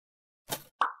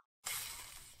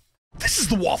is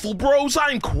the Waffle Bros.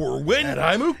 I'm Corwin. And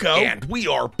I'm Uko. And we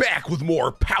are back with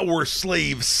more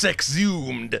PowerSlave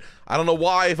Exhumed. I don't know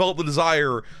why I felt the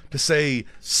desire to say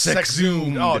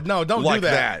Exhumed. Oh, no, don't like do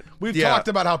that. We've talked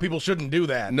about how people shouldn't do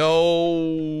that.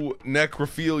 No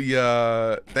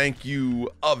necrophilia. Thank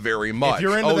you very much. If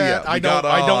you're into that, I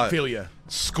don't feel you.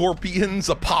 Scorpions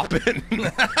a-poppin'.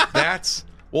 That's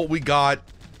what we got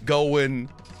going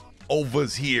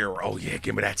overs here. Oh yeah,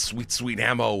 give me that sweet, sweet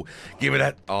ammo. Give me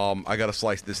that. I gotta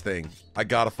slice this thing. I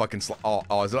gotta fucking slice.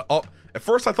 Oh, is it? Oh, at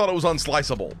first I thought it was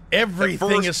unsliceable.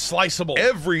 Everything is sliceable.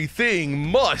 Everything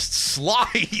must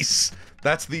slice.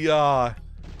 That's the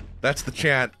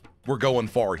chant we're going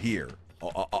for here.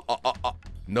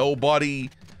 Nobody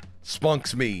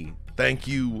spunks me. Thank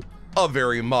you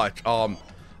very much.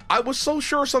 I was so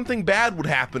sure something bad would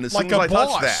happen as soon as I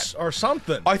touched that. Or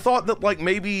something. I thought that, like,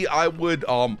 maybe I would,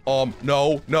 no,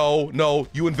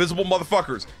 you invisible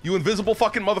motherfuckers. You invisible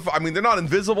fucking motherfuckers. I mean, they're not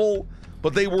invisible,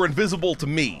 but they were invisible to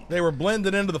me. They were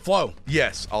blended into the flow.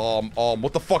 Yes,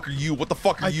 what the fuck are you? What the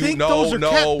fuck are you? I think those are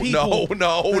cat people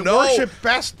that worship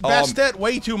Bastet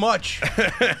way too much.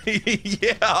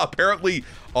 Yeah, apparently,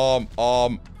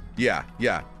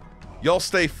 yeah. Y'all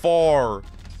stay far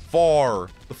the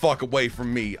fuck away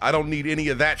from me. I don't need any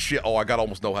of that shit. Oh, I got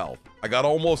almost no health. I got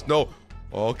almost no.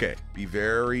 Okay, be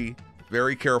very,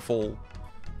 very careful.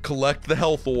 Collect the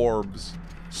health orbs.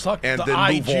 Suck and the then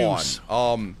eye move juice.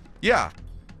 on. Yeah.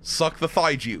 Suck the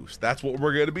thigh juice. That's what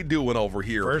we're gonna be doing over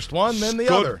here. First one, then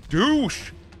the other.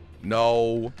 Douche.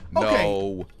 No.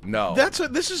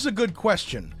 This is a good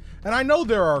question. And I know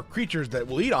there are creatures that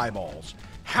will eat eyeballs.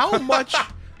 How much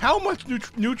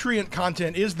nutrient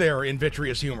content is there in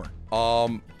vitreous humor?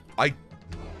 I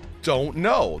don't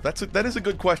know. That is a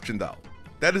good question, though.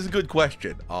 That is a good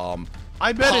question.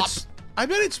 I bet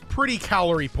it's pretty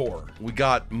calorie poor. We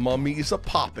got mummies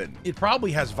a-poppin'. It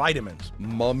probably has vitamins.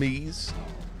 Mummies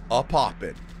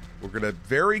a-poppin'. We're gonna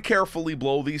very carefully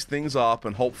blow these things up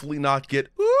and hopefully not get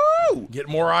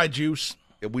more eye juice.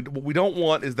 What we don't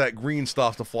want is that green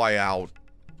stuff to fly out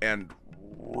and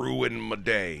ruin my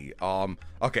day.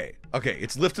 Okay,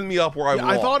 it's lifting me up where I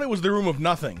belong. I thought it was the room of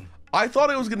nothing. I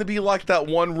thought it was going to be like that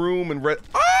one room in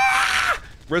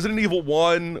Resident Evil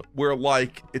 1 where,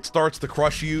 like, it starts to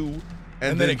crush you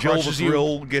and then Jill the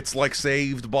Thrill gets, like,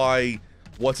 saved by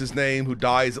what's his name who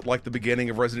dies at, like, the beginning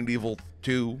of Resident Evil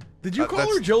 2. Did you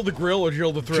call her Jill the Grill or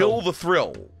Jill the Thrill? Jill the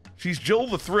Thrill. She's Jill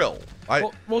the Thrill.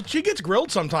 Well, she gets grilled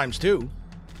sometimes too.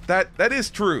 That is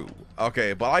true.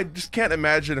 Okay, but I just can't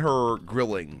imagine her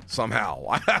grilling somehow.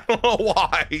 I don't know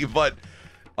why, but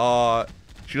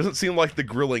she doesn't seem like the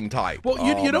grilling type. Well,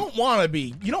 you don't want to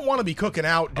be cooking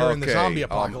out during the zombie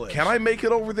apocalypse. Can I make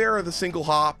it over there with a single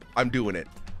hop? I'm doing it.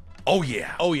 Oh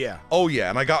yeah.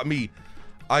 And I got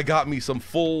me some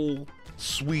full,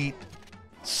 sweet,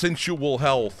 sensual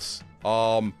healths.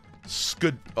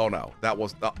 Good. Oh no, that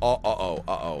was.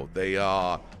 They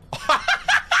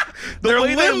The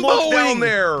way they look down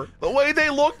there. The way they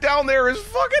look down there is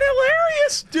fucking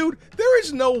hilarious. Dude, there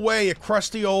is no way a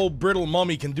crusty old brittle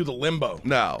mummy can do the limbo.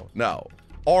 No.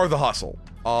 Or the hustle.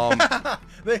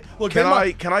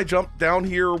 Can I jump down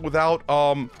here without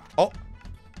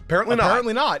apparently not.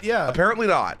 Apparently not, yeah. Apparently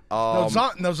not.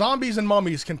 No, zombies and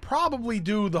mummies can probably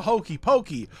do the hokey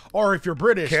pokey, or if you're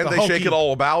British, can they shake it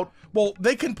all about? Well,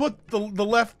 they can put the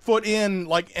left foot in,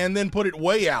 like, and then put it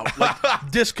way out, like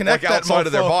disconnect like that outside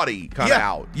of their body, kind of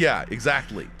out. Yeah,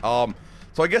 exactly. So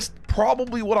I guess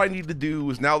probably what I need to do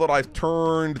is, now that I've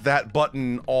turned that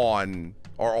button on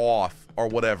or off or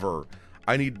whatever,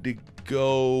 I need to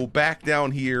go back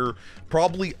down here,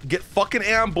 probably get fucking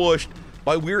ambushed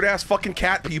by weird ass fucking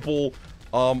cat people.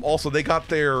 Also, they got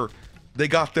their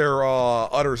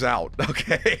udders out.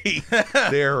 Okay,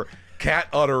 their cat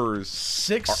udders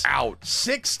are out.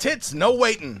 6 tits, no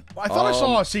waiting. I thought I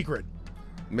saw a secret.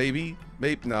 Maybe.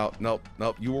 No.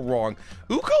 You were wrong.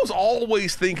 Uko's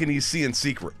always thinking he's seeing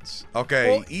secrets. Okay,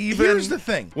 well, even here's the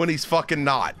thing. When he's fucking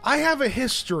not. I have a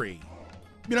history.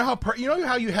 You know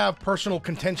how you have personal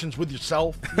contentions with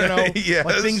yourself. You know, yes.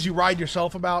 Like things you ride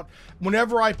yourself about.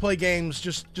 Whenever I play games,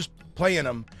 just playing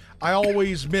them, I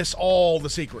always miss all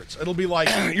the secrets. It'll be like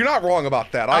you're not wrong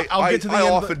about that. I'll get to the I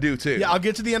end often do too. Yeah, I'll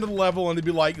get to the end of the level and it'll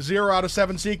be like 0 out of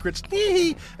 7 secrets,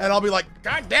 and I'll be like,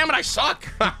 God damn it, I suck.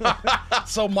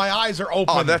 So my eyes are open.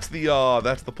 Oh, that's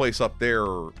the place up there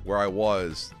where I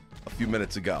was a few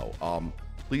minutes ago.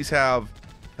 Please have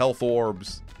health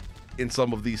orbs in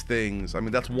some of these things. I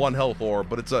mean, that's one health orb,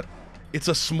 but it's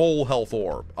a small health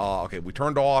orb. Okay, we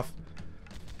turned off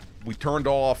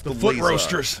the foot laser.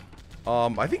 roasters.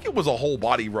 I think it was a whole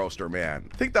body roaster, man.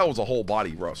 I think that was a whole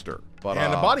body roaster. But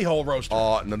and a body hole roaster.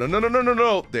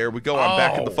 No. There we go. I'm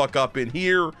backing the fuck up in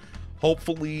here.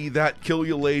 Hopefully that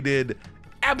killulated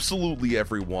absolutely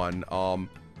everyone.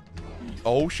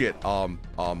 Oh shit. I'm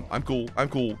cool.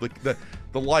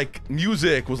 The like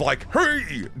music was like,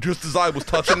 hey, just as I was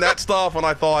touching that stuff, and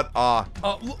I thought,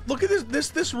 look at this.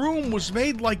 This room was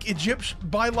made like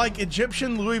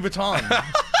Egyptian Louis Vuitton.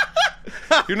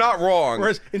 You're not wrong.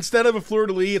 Whereas instead of a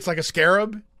fleur-de-lis, it's like a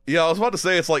scarab. Yeah, I was about to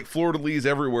say it's like fleur-de-lis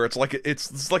everywhere. It's like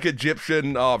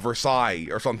Egyptian Versailles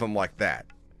or something like that.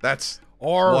 That's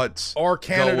what's or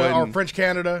Canada or French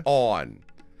Canada on.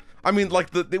 I mean,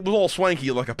 like it was all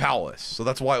swanky like a palace, so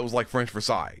that's why it was like French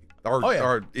Versailles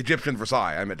or Egyptian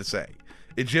Versailles. I meant to say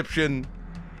Egyptian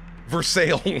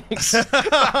Versailles. Does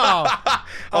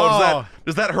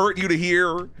that hurt you to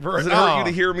hear? Does it hurt you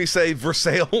to hear me say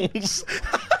Versailles? Here's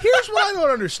what I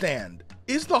don't understand: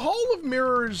 is the Hall of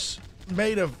Mirrors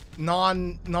made of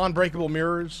non-breakable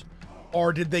mirrors,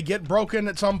 or did they get broken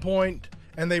at some point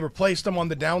and they replaced them on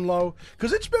the down low?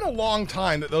 Because it's been a long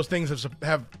time that those things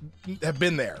have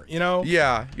been there, you know?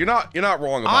 Yeah, you're not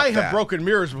wrong about that. I have broken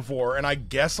mirrors before, and I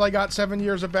guess I got 7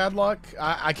 years of bad luck.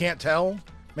 I can't tell.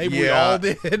 Maybe we all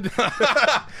did.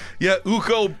 Yeah,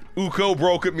 Uko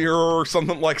broke a mirror or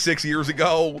something like 6 years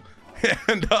ago.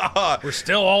 And we're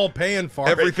still all paying for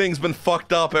it. Everything's been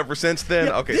fucked up ever since then.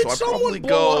 Yeah, okay, so I probably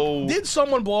go. Did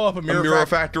someone blow up a mirror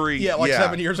factory? Yeah, like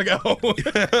 7 years ago.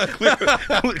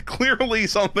 Clearly,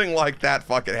 something like that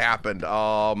fucking happened.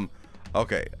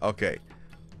 Okay.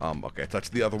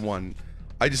 Touch the other one.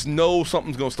 I just know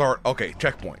something's gonna start. Okay,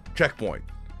 checkpoint.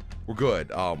 We're good.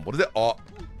 What is it? Oh,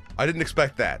 I didn't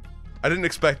expect that.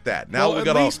 Now we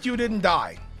gotta. At least you didn't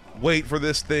die. Wait for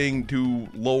this thing to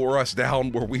lower us down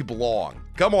where we belong.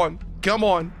 Come on.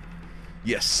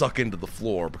 Yes, suck into the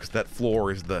floor, because that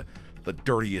floor is the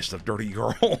dirtiest of dirty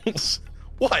girls.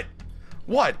 What?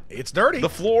 It's dirty. The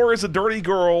floor is a dirty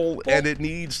girl, and it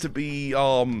needs to be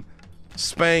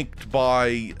spanked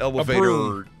by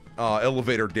elevator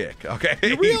dick. Okay.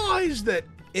 You realize that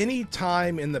any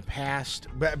time in the past,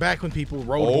 back when people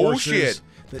rode horses,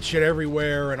 that shit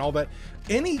everywhere and all that,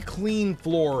 any clean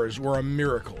floors were a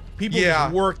miracle. People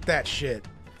just worked that shit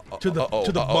to the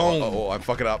bone. I'm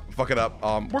fucking up.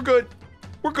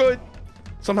 We're good.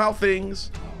 Somehow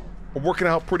things are working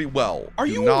out pretty well. Are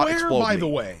you aware, by the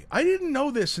way? I didn't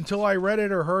know this until I read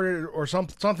it or heard it or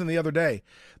something the other day.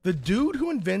 The dude who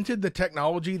invented the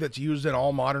technology that's used in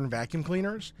all modern vacuum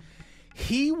cleaners,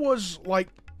 he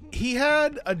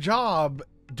had a job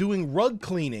doing rug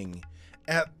cleaning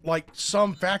at like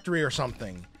some factory or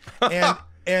something,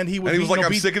 and he was like,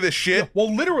 I'm sick of this shit. Yeah,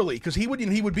 well, literally, because he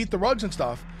would beat the rugs and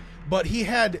stuff, but he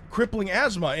had crippling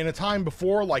asthma in a time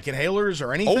before like inhalers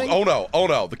or anything. Oh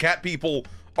no, the cat people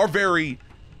are very,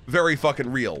 very fucking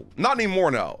real. Not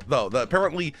anymore, no. Though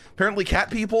apparently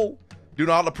cat people do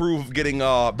not approve of getting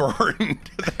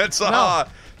burned. That's not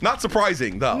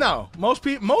surprising though. No, most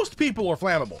people are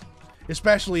flammable,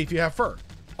 especially if you have fur.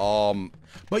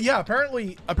 But yeah,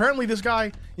 apparently this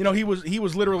guy, he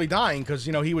was literally dying because,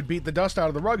 he would beat the dust out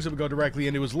of the rugs. It would go directly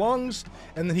into his lungs,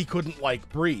 and then he couldn't like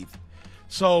breathe.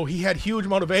 So he had huge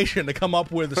motivation to come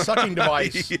up with a sucking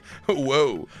device.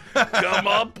 Whoa. Come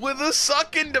up with a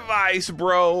sucking device,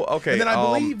 bro. Okay. And then I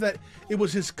believe that it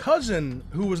was his cousin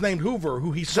who was named Hoover,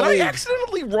 who he sold. Did I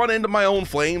accidentally run into my own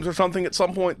flames or something at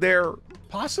some point there?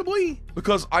 Possibly.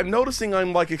 Because I'm noticing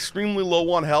I'm like extremely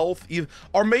low on health.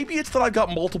 Or maybe it's that I've got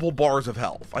multiple bars of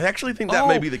health. I actually think that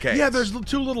may be the case. Yeah, there's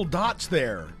 2 little dots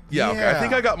there. Yeah, okay. I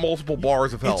think I got multiple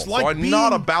bars of health. Like so I'm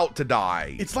not about to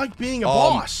die. It's like being a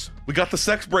boss. We got the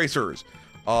sex bracers.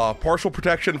 Partial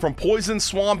protection from poison,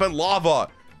 swamp, and lava.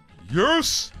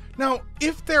 Yes! Now,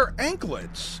 if they're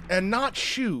anklets and not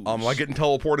shoes... Am I getting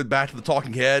teleported back to the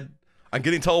talking head? I'm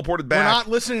getting teleported back. We're not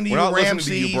listening to you, Ramses. We're not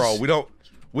listening to you, bro.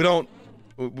 We don't...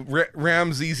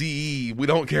 Ramses, we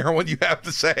don't care what you have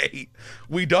to say.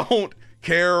 We don't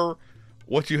care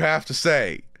what you have to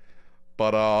say.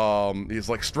 But he's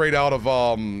like straight out of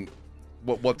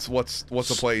what's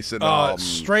the place in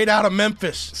straight out of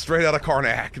Memphis. Straight out of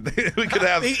Karnak. We could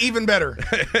have even better.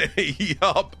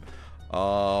 Yup.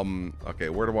 Okay,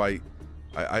 where do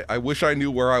I wish I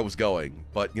knew where I was going,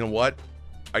 but you know what?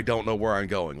 I don't know where I'm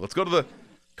going. Let's go to the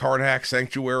Karnak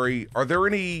Sanctuary. Are there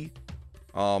any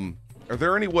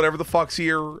whatever the fuck's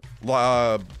here?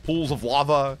 Pools of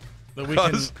lava that we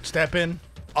can step in?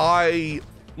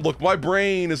 Look, my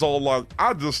brain is all like,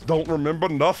 I just don't remember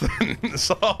nothing.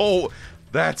 So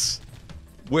that's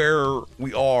where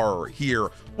we are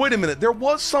here. Wait a minute, there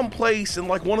was some place in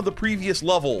like one of the previous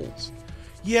levels.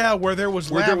 Yeah, where there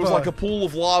was lava. There was like a pool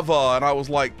of lava, and I was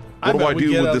like, what do I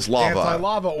do with this lava?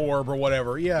 Anti-lava orb or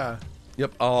whatever, yeah.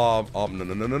 Yep. No,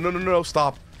 no.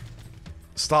 Stop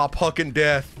hucking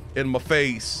death in my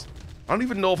face. I don't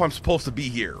even know if I'm supposed to be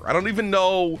here. I don't even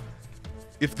know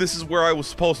if this is where I was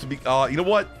supposed to be. You know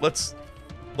what? Let's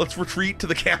retreat to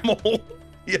the camel.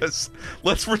 Yes,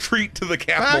 let's retreat to the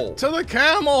camel. Back to the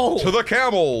camel. To the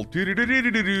camel.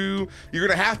 Do. You're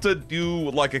gonna have to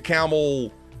do like a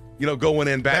camel, you know, going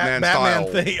in Batman style.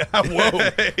 Thing.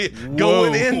 Whoa.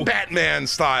 Going in Batman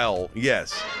style.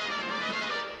 Yes.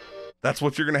 That's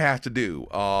what you're gonna have to do.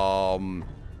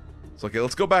 So okay,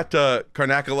 let's go back to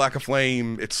Karnak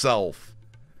Flame itself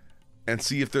and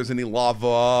see if there's any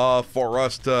lava for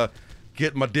us to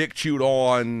get my dick chewed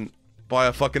on by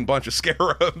a fucking bunch of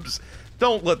scarabs.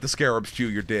 Don't let the scarabs chew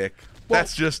your dick. Well,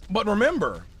 that's just... But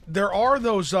remember, there are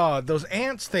those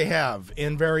ants they have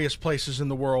in various places in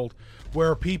the world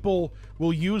where people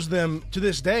will use them to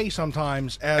this day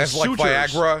sometimes as like sutures.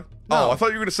 Viagra? No. Oh, I thought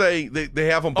you were going to say they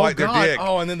have them bite their dick.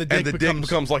 Oh, and then the dick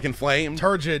becomes like inflamed?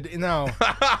 Turgid. No.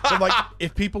 But like,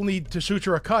 if people need to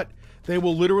suture a cut, they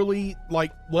will literally,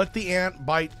 like, let the ant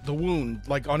bite the wound,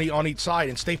 like, on each side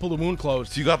and staple the wound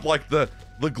closed. So you got, like, the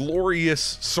glorious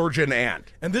surgeon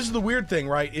ant. And this is the weird thing,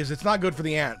 right, is it's not good for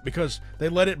the ant because they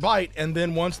let it bite, and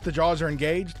then once the jaws are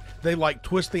engaged, they, like,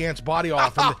 twist the ant's body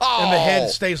off, and the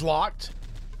head stays locked.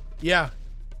 Yeah.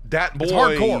 That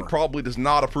boy probably does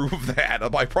not approve of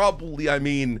that. By probably, I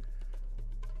mean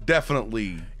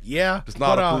definitely. Yeah. Does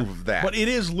not approve of that. But it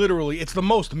is literally, it's the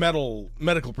most medical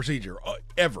procedure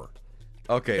ever.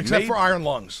 Okay. Except for iron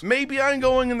lungs. Maybe I'm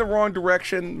going in the wrong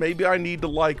direction. Maybe I need to,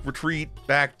 like, retreat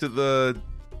back to the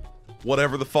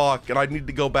whatever the fuck, and I need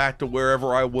to go back to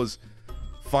wherever I was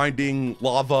finding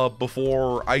lava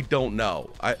before. I don't know.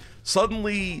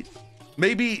 Suddenly,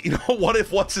 maybe, you know, what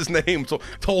if what's his name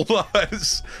told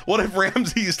us? What if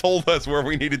Ramses told us where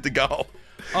we needed to go?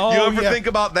 Oh, you ever think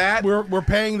about that? We're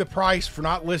paying the price for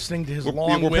not listening to his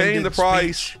long-winded We're paying the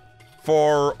price speech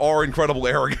for our incredible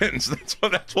arrogance.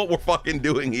 That's what we're fucking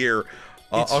doing here.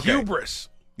 It's okay. hubris.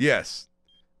 Yes,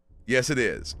 it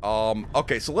is.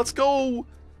 Okay, so let's go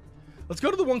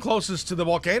to the one closest to the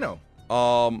volcano.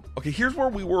 Okay, here's where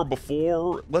we were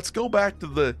before. Let's go back to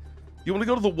the... You want to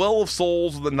go to the Well of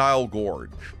Souls or the Nile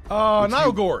Gorge?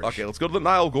 Nile Gorge. Okay, let's go to the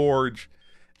Nile Gorge,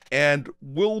 and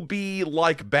we'll be,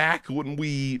 like, back when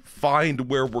we find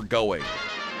where we're going.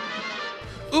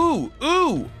 Ooh,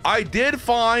 I did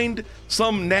find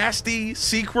some nasty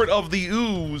secret of the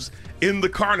ooze in the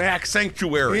Karnak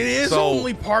Sanctuary. It is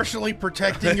only partially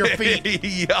protecting your feet.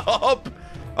 Yup.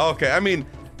 Okay, I mean,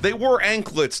 they were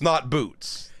anklets, not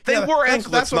boots. They were anklets,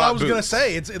 that's what not I was gonna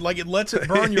say. It lets it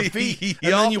burn your feet,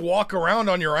 and then you walk around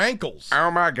on your ankles.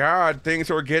 Oh my God,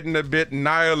 things are getting a bit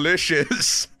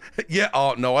nihilicious. Yeah.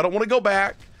 Oh no, I don't want to go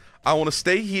back. I want to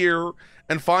stay here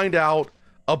and find out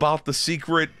about the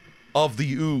secret of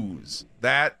the ooze.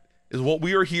 That is what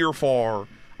we are here for.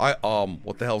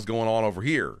 What the hell's going on over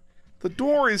here? The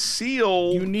door is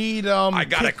sealed. You need I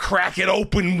gotta crack it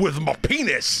open with my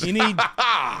penis. You need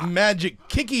magic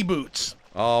kicky boots.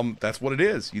 That's what it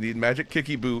is. You need magic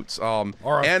kicky boots,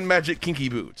 and magic kinky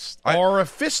boots. Or a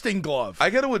fisting glove. I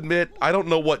gotta admit, I don't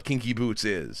know what kinky boots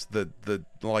is. The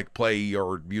like play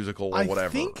or musical or whatever. I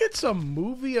think it's a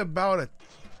movie about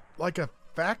a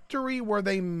factory where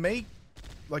they make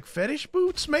like fetish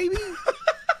boots, maybe?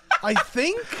 I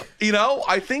think. You know,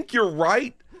 I think you're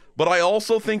right, but I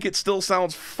also think it still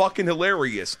sounds fucking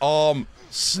hilarious.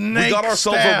 Snake we got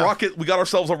ourselves staff. We got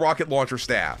ourselves a rocket launcher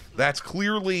staff. That's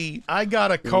clearly I got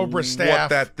a cobra staff. What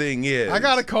that thing is. I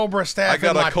got a cobra staff. I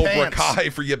got in a my Cobra pants. Kai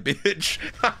for you, bitch.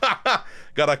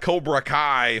 Got a Cobra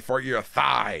Kai for your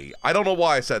thigh. I don't know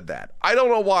why I said that.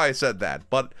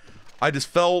 But I just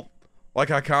felt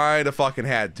like I kind of fucking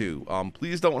had to.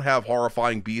 Please don't have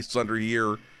horrifying beasts under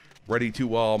here ready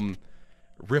to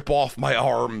rip off my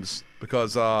arms,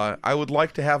 because I would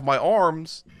like to have my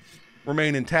arms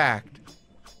remain intact.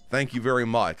 Thank you very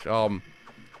much.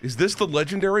 Is this the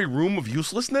legendary room of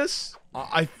uselessness?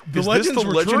 The Is legends this the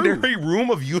were legendary true. room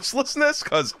of uselessness?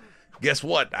 Because guess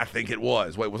what? I think it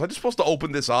was. Wait, was I just supposed to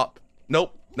open this up?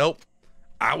 Nope.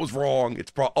 I was wrong.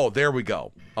 It's oh, there we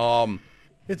go.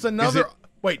 It's another.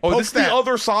 Wait, oh, poke this is that. the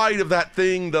other side of that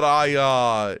thing that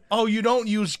I. Oh, you don't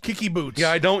use kicky boots.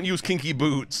 Yeah, I don't use kinky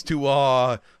boots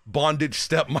to bondage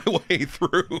step my way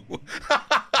through.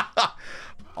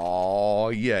 Oh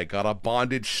yeah, got a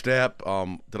bondage step.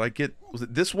 Did I get? Was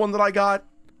it this one that I got?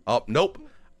 Nope.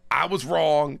 I was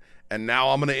wrong, and now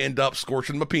I'm gonna end up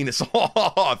scorching my penis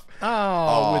off.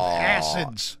 Oh, with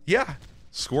acids. Yeah,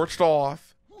 scorched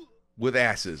off with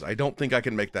acids. I don't think I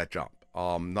can make that jump.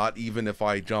 Not even if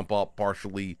I jump up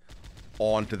partially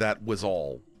onto that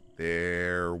whizzall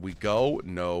There we go.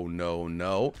 No, no,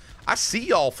 no. I see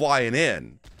y'all flying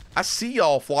in. I see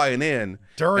y'all flying in.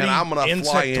 Dirty and I'm gonna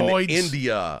fly in insectoids.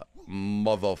 India,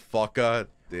 motherfucker.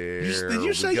 There Did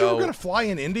you say we you go. were going to fly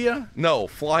in India? No,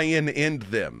 fly in end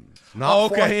them. Not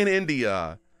fly in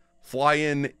India. Fly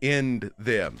in end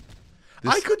them.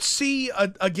 I could see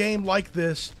a game like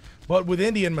this, but with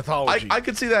Indian mythology. I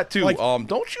could see that too. Like-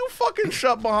 Don't you fucking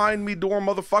shut behind me door,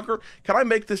 motherfucker. Can I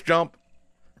make this jump?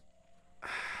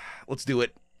 Let's do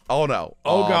it. Oh no.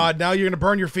 Oh God, now you're going to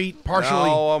burn your feet partially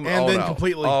and then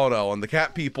completely. Oh no, and the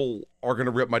cat people are going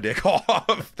to rip my dick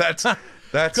off. That's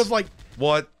because like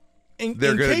what in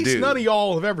they're going to case do. none of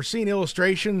y'all have ever seen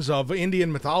illustrations of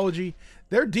Indian mythology,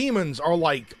 their demons are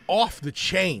like off the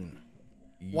chain.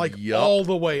 Like all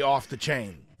the way off the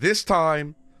chain. This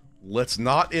time, let's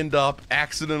not end up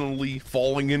accidentally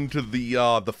falling into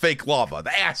the fake lava,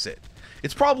 the acid.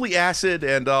 It's probably acid,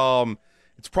 and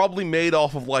it's probably made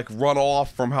off of like runoff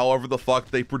from however the fuck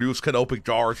they produce canopic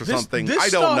jars or something. This I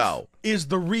don't know. Is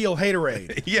the real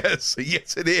haterade? yes,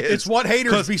 it is. It's what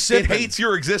haters be sipping. It hates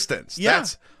your existence. Yeah.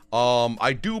 That's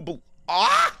I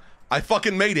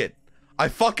fucking made it. I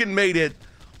fucking made it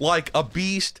like a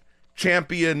beast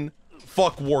champion.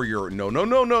 Fuck warrior.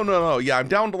 No. Yeah, I'm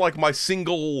down to like my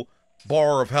single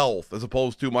bar of health as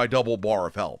opposed to my double bar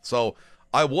of health. So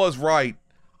I was right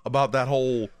about that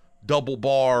whole double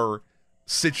bar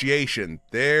situation.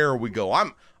 There we go.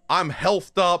 I'm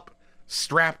healthed up,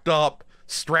 strapped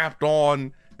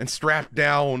on, and strapped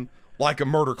down like a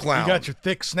murder clown. You got your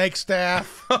thick snake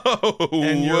staff and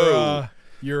and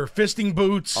your fisting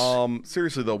boots.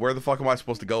 Seriously though, where the fuck am I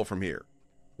supposed to go from here?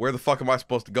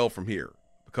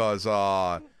 Because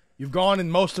you've gone in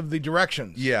most of the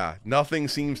directions. Yeah, nothing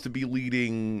seems to be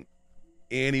leading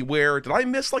anywhere. Did I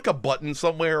miss like a button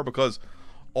somewhere? Because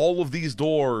all of these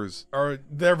doors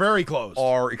they're very closed.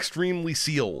 Are extremely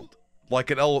sealed. Like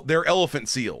they're elephant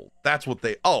sealed. That's what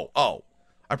they I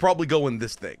probably go in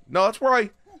this thing. No, that's where I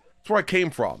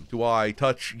came from. Do I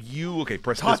touch you? Okay,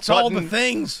 press this button. Touch all the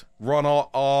things. Run all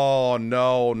oh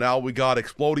no, now we got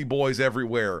explodey boys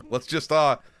everywhere. Let's just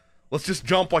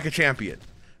jump like a champion.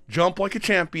 Jump like a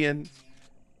champion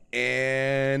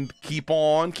and keep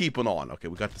on keeping on. Okay,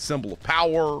 we got the symbol of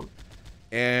power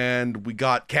and we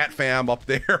got Cat Fam up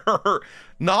there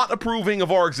not approving of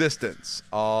our existence.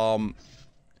 That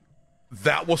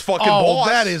was fucking boss.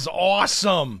 That is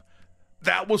awesome.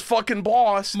 That was fucking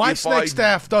boss. My snake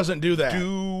staff doesn't do that.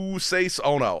 Do say so.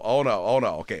 Oh no.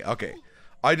 Okay.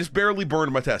 I just barely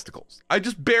burned my testicles. And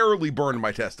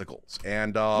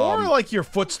more like your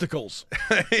footsticles.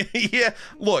 yeah.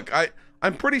 Look,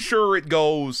 I'm pretty sure it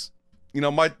goes,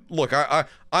 I'm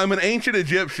an ancient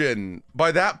Egyptian.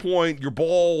 By that point, your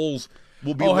balls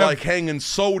will be hanging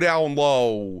so down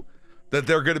low that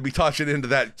they're going to be touching into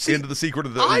the secret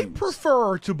of the I ooze.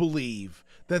 prefer to believe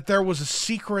that there was a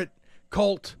secret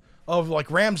cult of like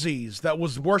Ramses that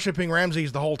was worshiping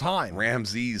Ramses the whole time.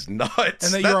 Ramses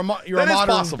nuts. And that you're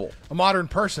a modern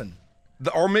person.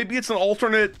 Or maybe it's an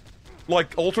alternate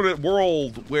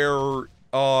world where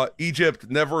Egypt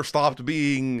never stopped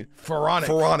being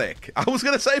pharaonic. I was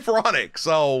gonna say pharaonic,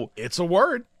 so it's a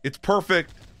word. It's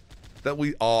perfect that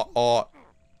we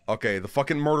okay, the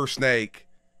fucking murder snake.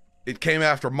 It came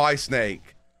after my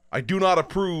snake. I do not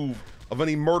approve of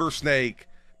any murder snake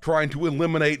trying to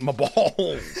eliminate my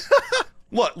balls.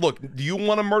 Look, do you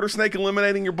want a murder snake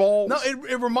eliminating your balls? No,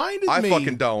 it reminded me. I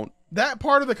fucking don't. That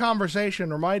part of the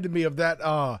conversation reminded me of that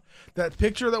that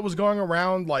picture that was going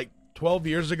around like 12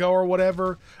 years ago or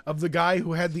whatever of the guy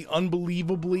who had the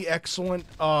unbelievably excellent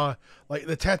like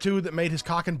the tattoo that made his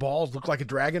cock and balls look like a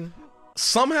dragon.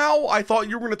 Somehow I thought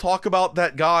you were going to talk about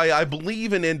that guy, I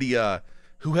believe in India,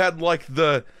 who had like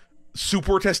the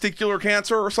super testicular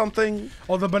cancer or something.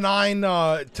 Oh, the benign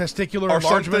testicular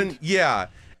enlargement. Something. Yeah.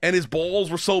 And his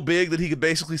balls were so big that he could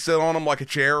basically sit on them like a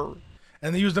chair.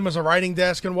 And they used them as a writing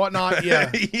desk and whatnot. Yeah.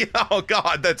 Yeah. Oh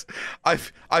God, I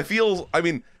feel. I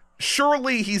mean,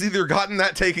 surely he's either gotten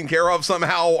that taken care of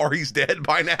somehow or he's dead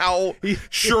by now.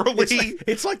 Surely.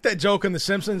 It's like that joke in The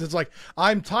Simpsons. It's like,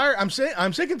 I'm tired. I'm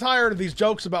sick and tired of these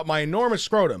jokes about my enormous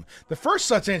scrotum. The first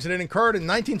such incident occurred in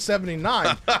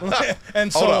 1979,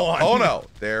 and so on. Oh no!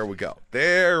 There we go.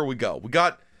 We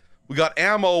got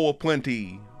ammo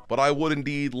aplenty, but I would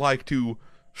indeed like to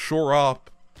shore up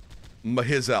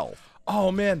his elf.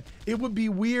 Oh man, it would be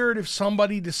weird if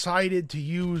somebody decided to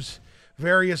use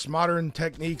various modern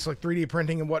techniques like 3D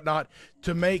printing and whatnot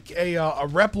to make a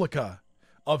replica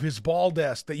of his ball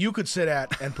desk that you could sit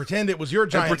at and pretend it was your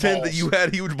giant balls. And pretend that you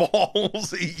had huge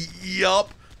balls.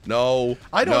 Yup. No.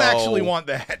 I don't actually want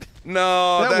that.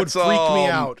 No, that would freak me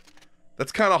out.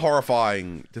 That's kind of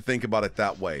horrifying to think about it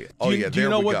that way. Oh yeah, there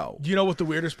we go. Do you know what the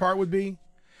weirdest part would be?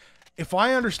 If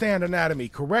I understand anatomy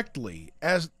correctly,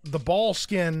 as the ball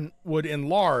skin would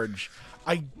enlarge,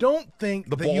 I don't think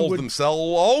the that balls you would,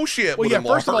 themselves. Oh shit! Well, yeah.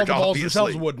 enlarge, First of all, the balls obviously.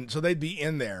 themselves wouldn't, so they'd be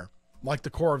in there like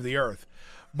the core of the Earth.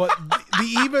 But the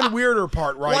even weirder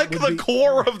part, right? Like the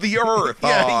core of the Earth.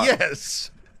 Yeah.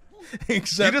 Yes.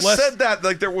 Except you just said that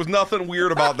like there was nothing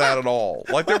weird about that at all.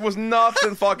 Like there was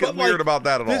nothing fucking weird about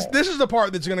that at all. This is the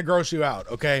part that's going to gross you out,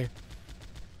 okay?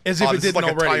 As if it this is didn't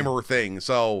like already. a timer thing.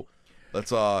 So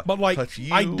let's but like, touch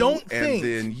you, I don't think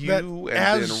and then you, that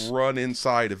and then run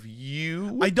inside of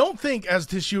you. I don't think as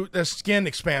skin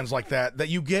expands like that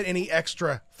you get any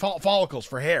extra follicles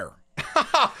for hair.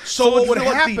 So what would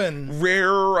happen? Like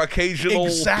rare occasional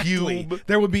exactly. pube.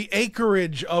 There would be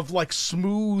acreage of like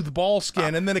smooth ball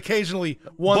skin, and then occasionally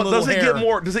one little hair.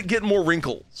 Does it get more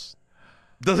wrinkles?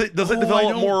 Does it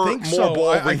develop more ball wrinkles?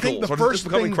 I think the or first does it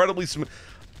become thing, incredibly smooth?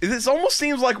 This almost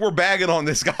seems like we're bagging on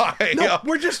this guy. No,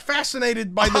 we're just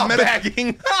fascinated by the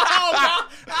bagging.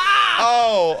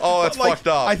 Oh, that's fucked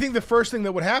up. I think the first thing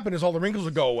that would happen is all the wrinkles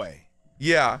would go away.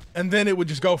 Yeah. And then it would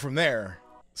just go from there.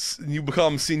 You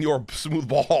become Senior Smooth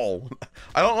Ball.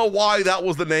 I don't know why that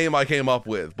was the name I came up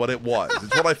with, but it was.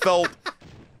 It's what I felt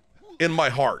in my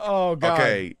heart. Oh god.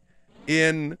 Okay,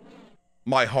 in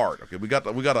my heart. Okay, we got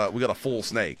a full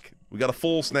snake. We got a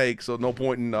full snake, so no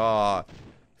point in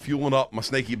fueling up my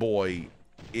snaky boy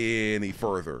any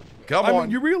further. Come on.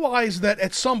 You realize that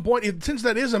at some point, since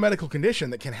that is a medical condition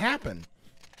that can happen,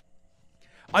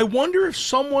 I wonder if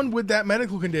someone with that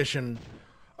medical condition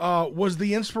was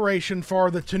the inspiration for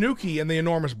the tanuki and the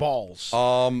enormous balls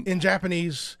in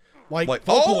Japanese, like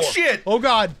folklore. Oh shit! Oh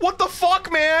god! What the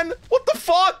fuck, man? What the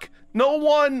fuck? No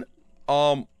one.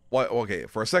 Okay.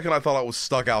 For a second, I thought I was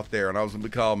stuck out there, and I was gonna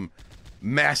become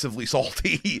massively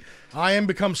salty. I am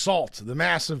become salt, the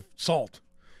massive salt.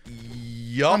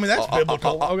 Yup. I mean that's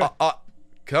biblical. Okay.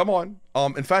 Come on.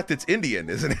 In fact, it's Indian,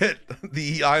 isn't it?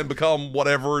 The I am become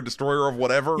whatever, destroyer of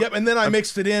whatever. Yep, and then I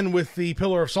mixed it in with the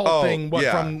pillar of salt thing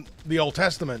from the Old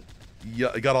Testament.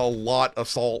 Yeah, it got a lot of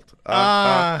salt.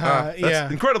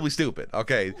 That's incredibly stupid.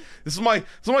 Okay, this is my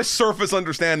surface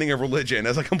understanding of religion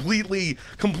as a completely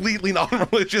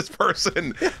non-religious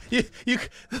person.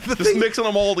 Just mixing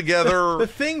them all together. The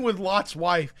thing with Lot's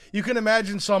wife, you can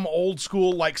imagine some old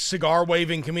school like cigar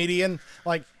waving comedian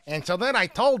like. And so then I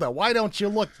told her, why don't you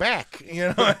look back?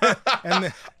 You know,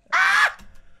 and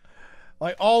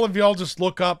like all of y'all just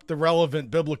look up the relevant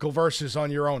biblical verses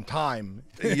on your own time.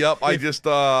 Yep, I just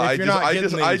died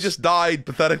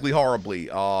pathetically horribly.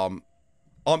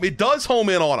 It does home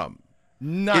in on him.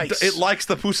 Nice. It likes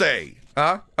the pussy.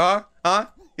 You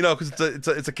know, because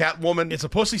it's a cat woman. It's a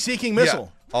pussy seeking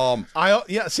missile.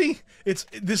 Yeah. See,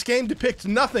 this game depicts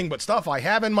nothing but stuff I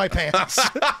have in my pants.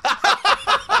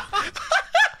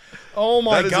 Oh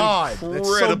my god, that's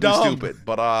so dumb. Stupid,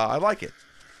 but I like it.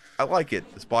 I like it,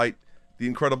 despite the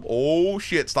incredible. Oh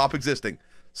shit! Stop existing.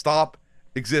 Stop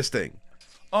existing.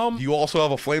 Do you also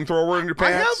have a flamethrower in your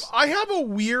pants? I have a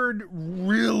weird,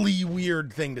 really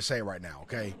weird thing to say right now.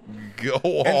 Okay, go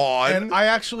on. And I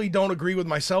actually don't agree with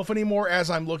myself anymore as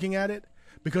I'm looking at it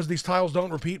because these tiles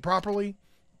don't repeat properly.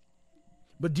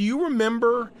 But do you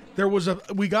remember there was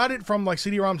we got it from like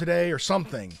CD-ROM Today or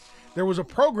something. There was a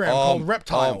program called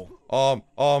Reptile.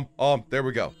 There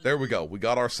we go. We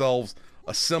got ourselves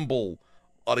a symbol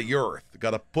of the earth.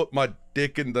 Gotta put my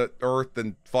dick in the earth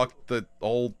and fuck the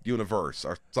whole universe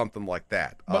or something like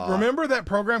that. But remember that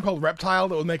program called Reptile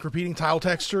that would make repeating tile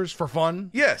textures for fun?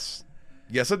 Yes.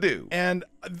 Yes, I do. And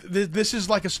this is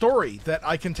like a story that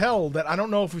I can tell that I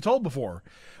don't know if we told before.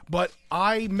 But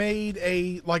I made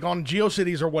like on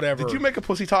GeoCities or whatever. Did you make a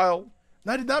pussy tile?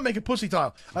 I did not make a pussy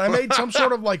tile. I made some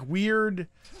sort of like weird,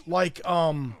 like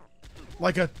a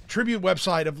tribute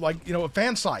website of like, you know, a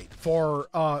fan site for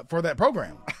that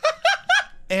program.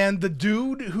 And the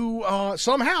dude who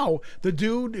the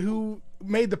dude who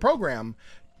made the program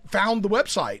found the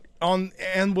website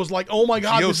and was like, oh my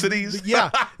god, GeoCities?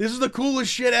 This is the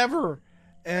coolest shit ever.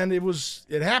 And it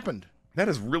happened. That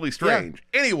is really strange.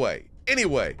 Yeah.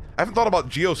 Anyway, I haven't thought about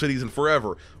GeoCities in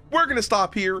forever. We're going to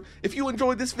stop here. If you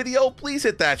enjoyed this video, please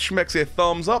hit that schmexy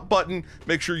thumbs up button.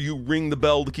 Make sure you ring the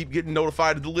bell to keep getting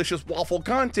notified of delicious waffle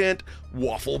content.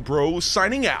 Waffle Bros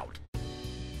signing out.